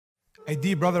A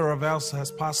dear brother of ours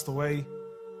has passed away,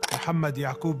 Muhammad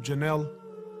Yaqub Janel,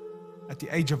 at the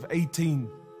age of 18,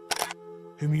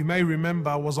 whom you may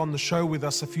remember was on the show with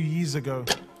us a few years ago.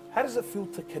 How does it feel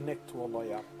to connect to Allah,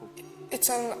 Yaqub? It's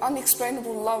an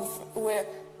unexplainable love where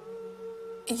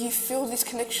you feel this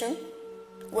connection,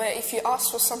 where if you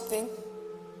ask for something,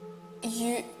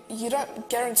 you don't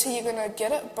guarantee you're going to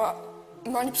get it, but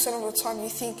 90% of the time you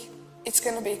think it's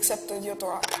going to be accepted, your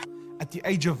dua. At the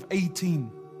age of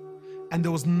 18, and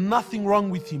there was nothing wrong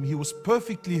with him. He was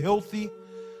perfectly healthy,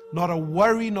 not a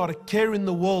worry, not a care in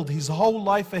the world, his whole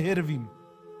life ahead of him.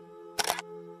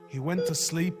 He went to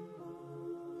sleep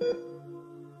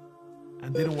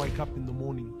and didn't wake up in the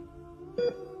morning.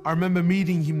 I remember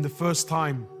meeting him the first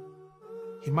time.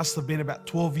 He must have been about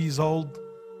 12 years old.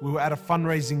 We were at a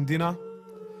fundraising dinner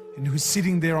and he was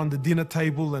sitting there on the dinner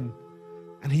table and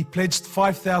he pledged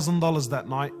 $5,000 that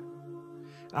night.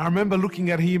 And I remember looking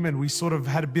at him and we sort of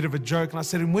had a bit of a joke and I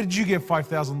said to him, "Where did you get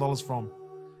 $5,000 from?"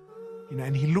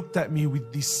 And he looked at me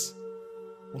with this,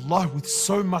 wallah, with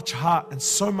so much heart and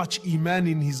so much iman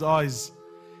in his eyes.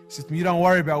 He said to me, "You don't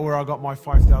worry about where I got my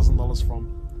 $5,000 from."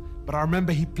 But I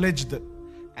remember he pledged it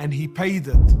and he paid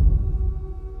it.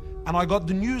 And I got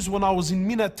the news when I was in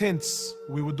Mina tents.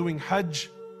 We were doing Hajj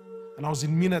and I was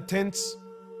in Mina tents,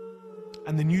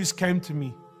 and the news came to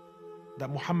me that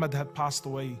Muhammad had passed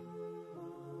away.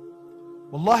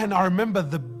 Wallah, and I remember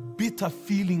the bitter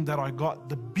feeling that I got,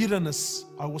 the bitterness.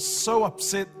 I was so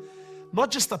upset,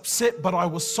 not just upset, but I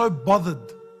was so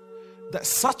bothered that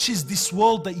such is this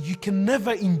world that you can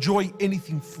never enjoy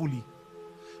anything fully,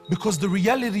 because the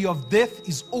reality of death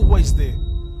is always there.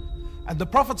 And the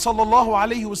Prophet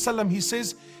ﷺ, he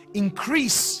says,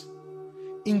 increase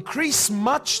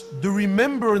much the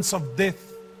remembrance of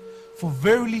death, for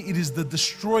verily it is the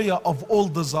destroyer of all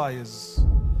desires.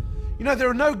 There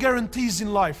are no guarantees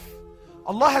in life.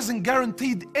 Allah hasn't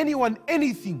guaranteed anyone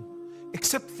anything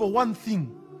except for one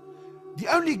thing. The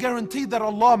only guarantee that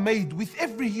Allah made with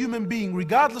every human being,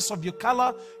 regardless of your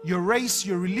color, your race,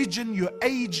 your religion, your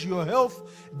age, your health,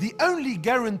 the only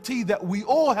guarantee that we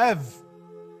all have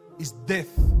is death.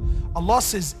 Allah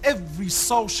says every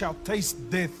soul shall taste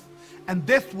death, and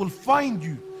death will find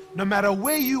you no matter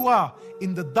where you are,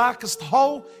 in the darkest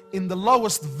hole, in the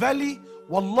lowest valley,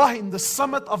 wallah, in the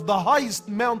summit of the highest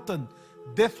mountain.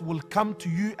 Death will come to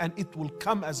you, and it will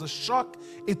come as a shock.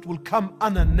 It will come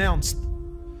unannounced.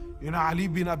 Ali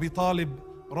bin Abi Talib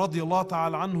radiallahu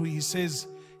ta'ala anhu, he says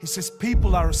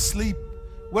people are asleep.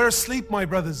 We're asleep, my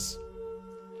brothers.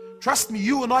 Trust me,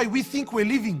 you and I, we think we're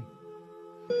living.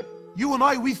 You and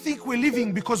I, we think we're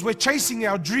living because we're chasing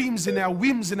our dreams and our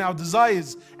whims and our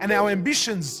desires and our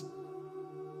ambitions.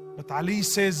 But Ali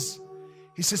says,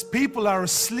 he says people are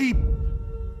asleep,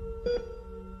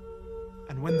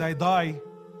 and when they die,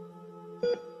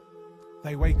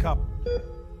 they wake up.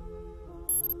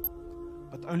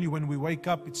 But only when we wake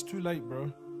up, it's too late,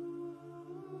 bro.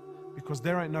 Because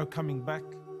there ain't no coming back.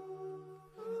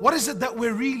 What is it that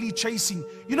we're really chasing?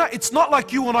 It's not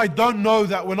like you and I don't know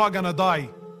that we're not gonna die.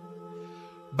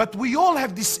 But we all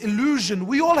have this illusion,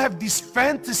 we all have this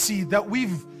fantasy that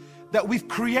we've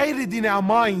created in our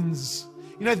minds.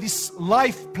 This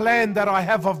life plan that I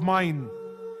have of mine.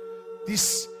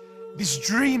 This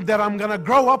dream that I'm gonna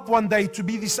grow up one day to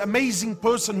be this amazing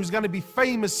person who's gonna be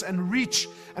famous and rich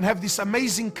and have this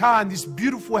amazing car and this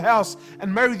beautiful house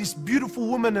and marry this beautiful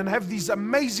woman and have these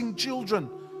amazing children.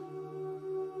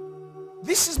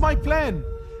 This is my plan.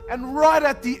 And right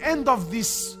at the end of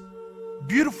this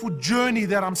beautiful journey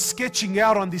that I'm sketching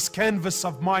out on this canvas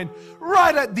of mine,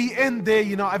 right at the end there,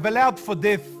 I've allowed for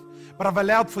death, but I've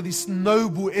allowed for this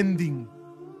noble ending.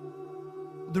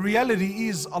 The reality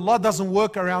is, Allah doesn't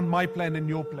work around my plan and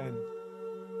your plan.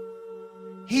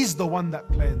 He's the one that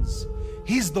plans.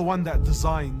 He's the one that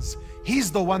designs.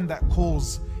 He's the one that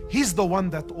calls. He's the one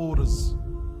that orders.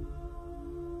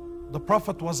 The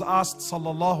Prophet was asked,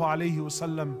 sallallahu alaihi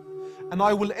wasallam, and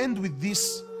I will end with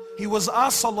this. He was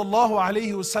asked, sallallahu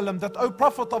alaihi wasallam, that, "O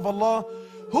Prophet of Allah,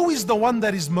 who is the one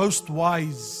that is most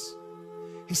wise?"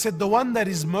 He said, "The one that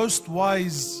is most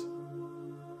wise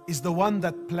is the one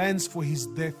that plans for his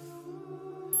death,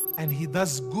 and he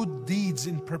does good deeds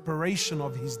in preparation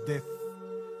of his death."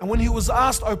 And when he was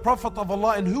asked, "O Prophet of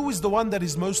Allah, and who is the one that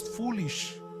is most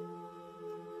foolish?"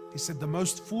 He said, "The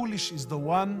most foolish is the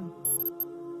one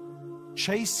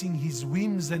chasing his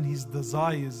whims and his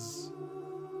desires.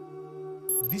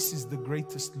 This is the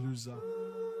greatest loser."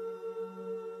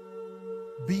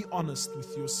 Be honest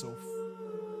with yourself.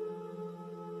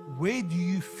 Where do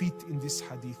you fit in this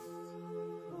hadith?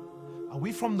 Are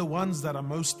we from the ones that are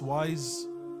most wise,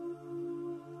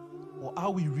 or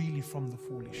are we really from the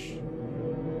foolish?